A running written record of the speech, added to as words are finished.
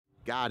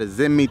God is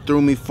in me,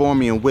 through me, for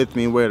me, and with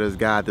me. Where there's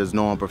God, there's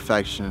no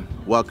imperfection.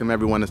 Welcome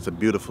everyone, it's a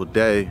beautiful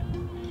day.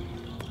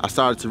 I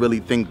started to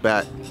really think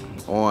back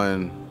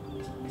on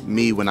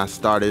me when I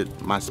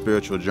started my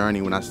spiritual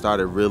journey, when I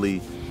started really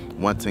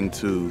wanting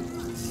to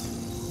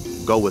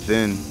go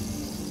within,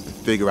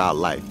 figure out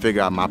life,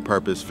 figure out my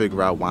purpose,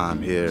 figure out why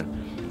I'm here,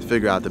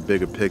 figure out the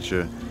bigger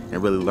picture,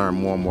 and really learn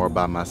more and more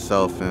about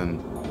myself.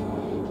 And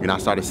I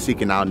started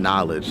seeking out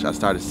knowledge. I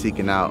started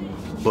seeking out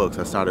books.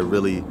 I started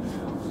really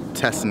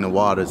testing the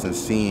waters and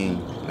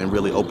seeing and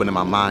really opening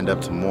my mind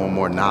up to more and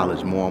more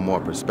knowledge, more and more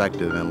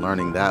perspective, and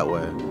learning that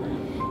way.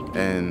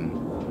 And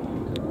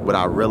what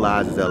I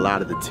realized is that a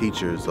lot of the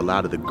teachers, a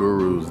lot of the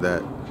gurus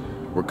that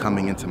were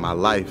coming into my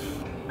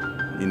life,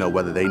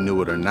 whether they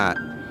knew it or not,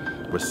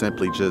 were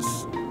simply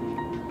just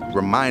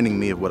reminding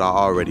me of what I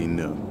already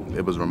knew.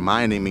 They were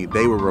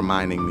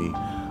reminding me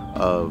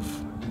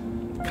of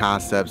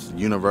concepts,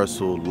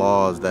 universal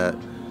laws that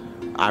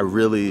I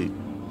really,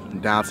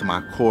 down to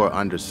my core,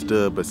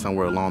 understood, but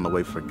somewhere along the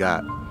way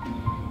forgot.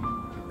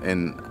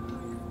 And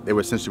they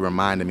were essentially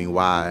reminding me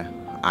why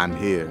I'm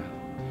here.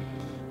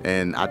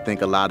 And I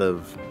think a lot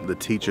of the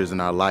teachers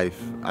in our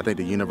life, I think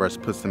the universe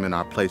puts them in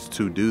our place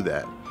to do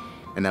that.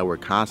 And that we're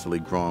constantly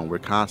growing. We're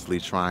constantly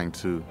trying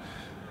to,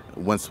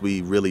 once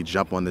we really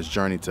jump on this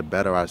journey to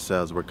better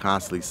ourselves, we're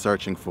constantly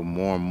searching for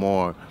more and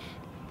more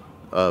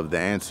of the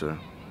answer,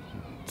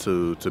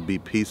 to be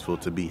peaceful,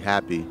 to be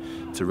happy,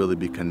 to really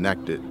be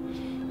connected.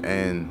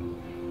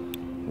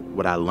 And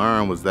what I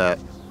learned was that,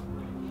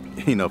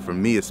 for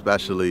me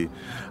especially,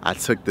 I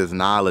took this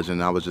knowledge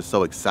and I was just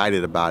so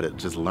excited about it,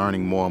 just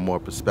learning more and more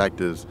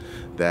perspectives,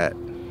 that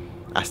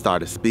I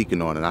started speaking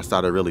on it. I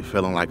started really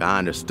feeling like I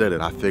understood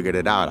it. I figured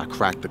it out. I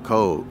cracked the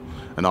code,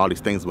 and all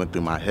these things went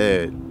through my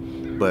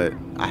head, but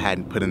I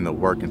hadn't put in the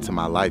work into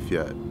my life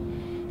yet.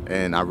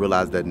 And I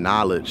realized that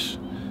knowledge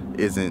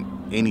isn't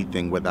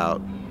anything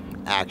without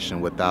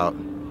action, without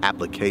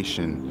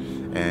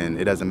application. And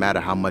it doesn't matter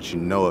how much you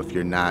know if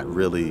you're not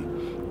really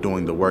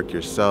doing the work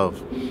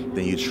yourself,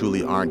 then you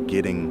truly aren't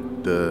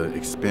getting the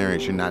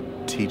experience. You're not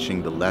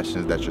teaching the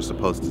lessons that you're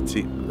supposed to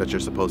teach, that you're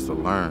supposed to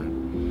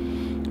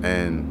learn.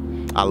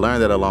 And I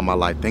learned that along my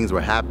life. Things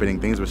were happening,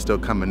 things were still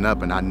coming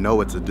up, and I know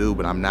what to do,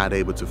 but I'm not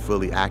able to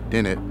fully act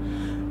in it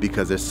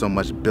because there's so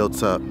much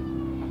built up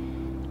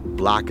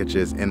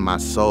blockages in my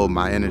soul.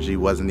 My energy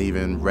wasn't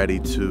even ready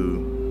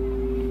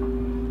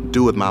to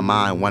do what my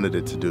mind wanted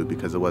it to do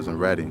because it wasn't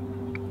ready.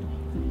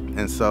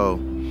 And so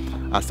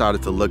I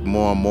started to look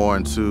more and more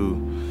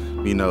into,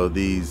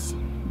 these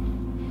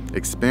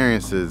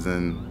experiences,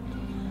 and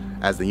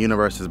as the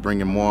universe is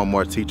bringing more and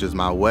more teachers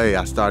my way,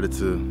 I started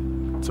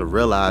to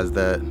realize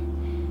that,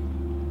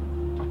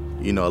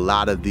 a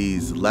lot of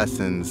these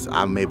lessons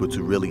I'm able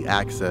to really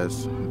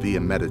access via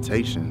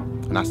meditation.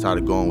 And I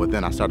started going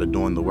within, I started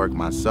doing the work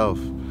myself.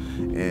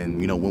 And,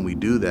 when we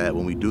do that,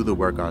 when we do the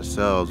work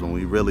ourselves, when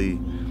we really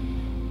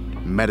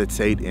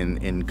meditate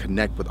and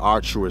connect with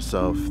our truer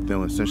self,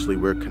 then essentially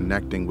we're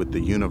connecting with the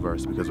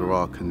universe, because we're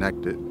all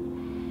connected.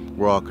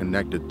 We're all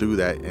connected through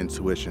that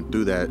intuition,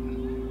 through that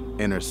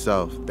inner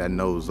self that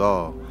knows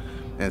all.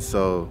 And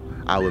so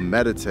I would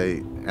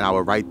meditate and I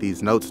would write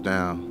these notes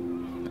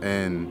down,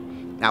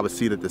 and I would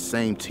see that the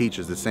same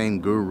teachers, the same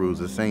gurus,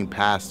 the same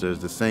pastors,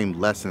 the same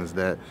lessons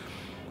that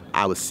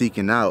I was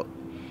seeking out,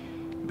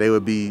 they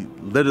would be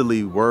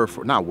literally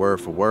not word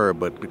for word,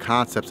 but the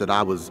concepts that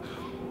I was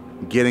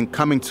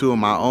coming to in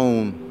my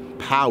own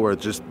power,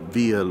 just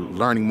via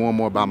learning more and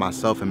more about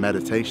myself and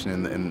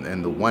meditation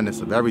and the oneness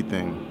of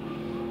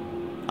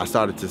everything. I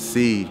started to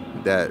see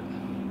that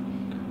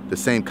the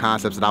same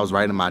concepts that I was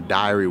writing in my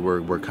diary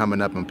were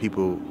coming up, and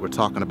people were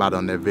talking about it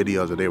on their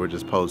videos that they were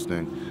just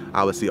posting.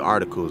 I would see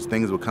articles,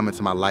 things would come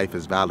into my life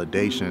as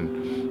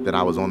validation that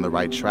I was on the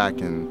right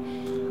track,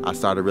 and I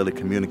started really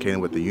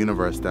communicating with the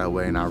universe that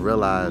way. And I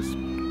realized,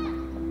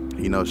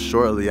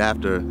 shortly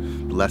after,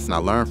 the lesson I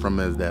learned from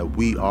it is that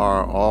we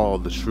are all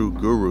the true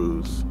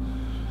gurus,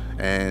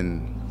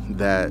 and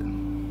that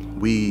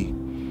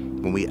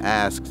when we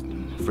ask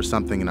for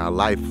something in our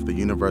life, the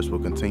universe will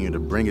continue to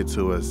bring it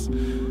to us,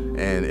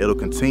 and it'll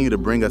continue to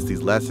bring us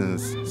these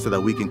lessons so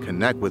that we can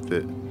connect with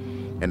it.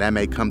 And that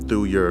may come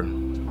through your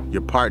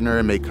partner,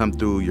 it may come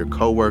through your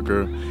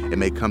coworker, it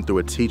may come through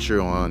a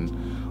teacher on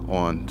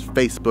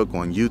Facebook,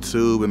 on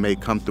YouTube, it may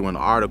come through an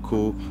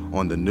article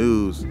on the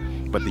news,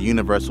 but the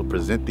universe will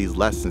present these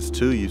lessons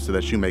to you so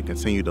that you may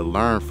continue to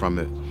learn from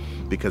it,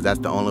 because that's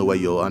the only way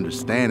you'll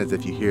understand, is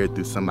if you hear it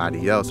through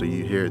somebody else, or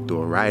you hear it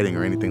through a writing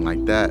or anything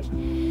like that.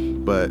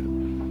 But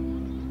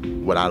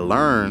what I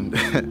learned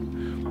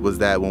was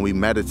that when we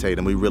meditate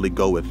and we really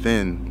go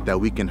within,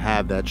 that we can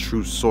have that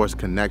true source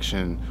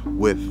connection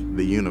with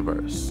the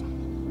universe,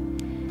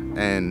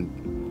 and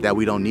that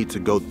we don't need to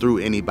go through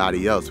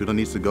anybody else. We don't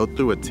need to go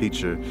through a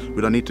teacher.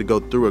 We don't need to go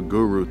through a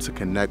guru to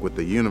connect with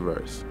the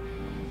universe.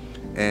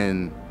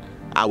 And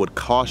I would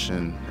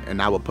caution,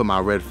 and I would put my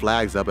red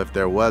flags up if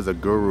there was a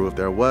guru, if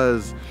there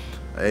was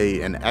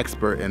an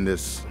expert in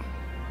this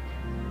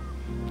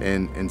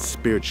in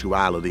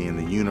spirituality, in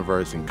the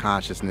universe, and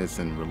consciousness,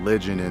 and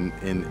religion, and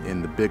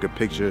in the bigger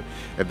picture,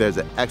 if there's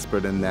an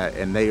expert in that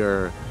and they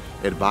are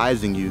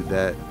advising you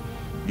that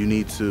you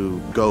need to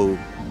go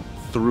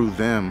through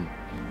them,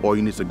 or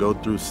you need to go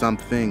through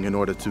something in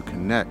order to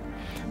connect,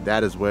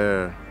 that is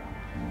where,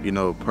 you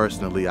know,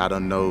 personally, I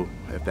don't know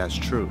if that's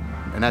true.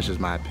 And that's just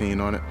my opinion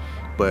on it.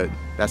 But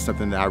that's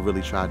something that I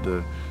really tried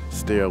to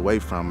steer away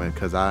from it,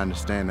 because I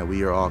understand that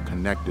we are all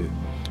connected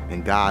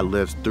and God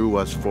lives through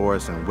us, for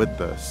us, and with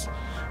us.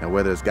 And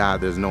where there's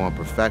God, there's no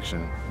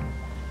imperfection.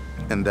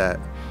 And that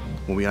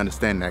when we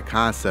understand that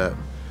concept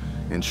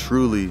and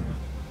truly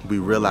we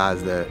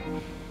realize that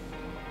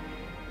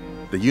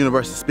the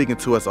universe is speaking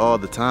to us all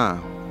the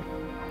time,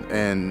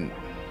 and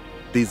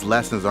these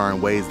lessons are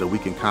in ways that we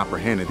can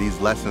comprehend it. These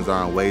lessons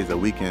are in ways that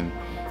we can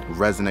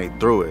resonate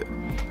through it.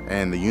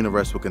 And the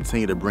universe will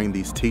continue to bring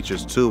these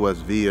teachers to us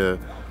via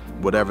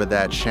whatever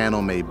that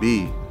channel may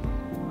be,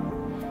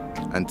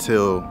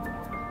 until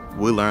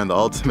we learn the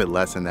ultimate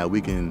lesson that we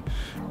can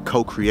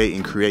co-create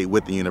and create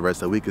with the universe,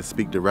 that we can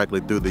speak directly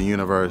through the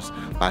universe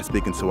by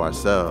speaking to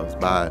ourselves,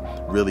 by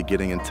really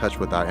getting in touch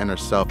with our inner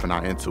self and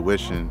our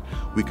intuition.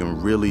 We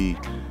can really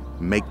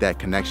make that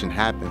connection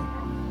happen.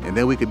 And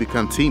then we can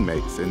become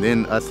teammates. And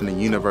then us and the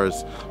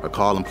universe are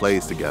calling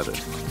plays together.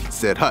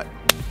 Said hut.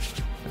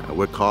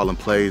 We're calling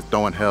plays,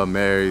 throwing Hail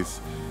Marys,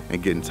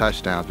 and getting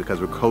touchdowns, because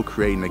we're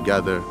co-creating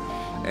together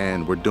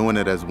and we're doing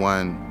it as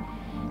one,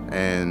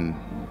 and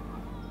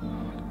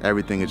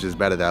everything is just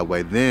better that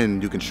way.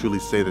 Then you can truly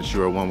say that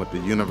you are one with the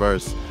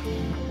universe,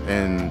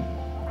 and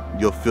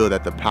you'll feel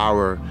that the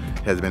power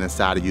has been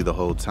inside of you the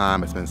whole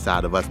time. It's been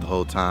inside of us the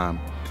whole time,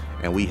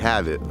 and we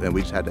have it, and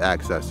we just had to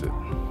access it.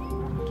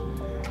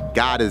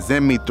 God is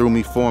in me, through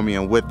me, for me,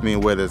 and with me,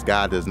 and where there's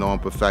God, there's no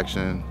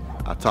imperfection.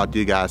 I'll talk to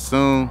you guys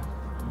soon.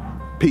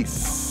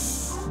 Peace.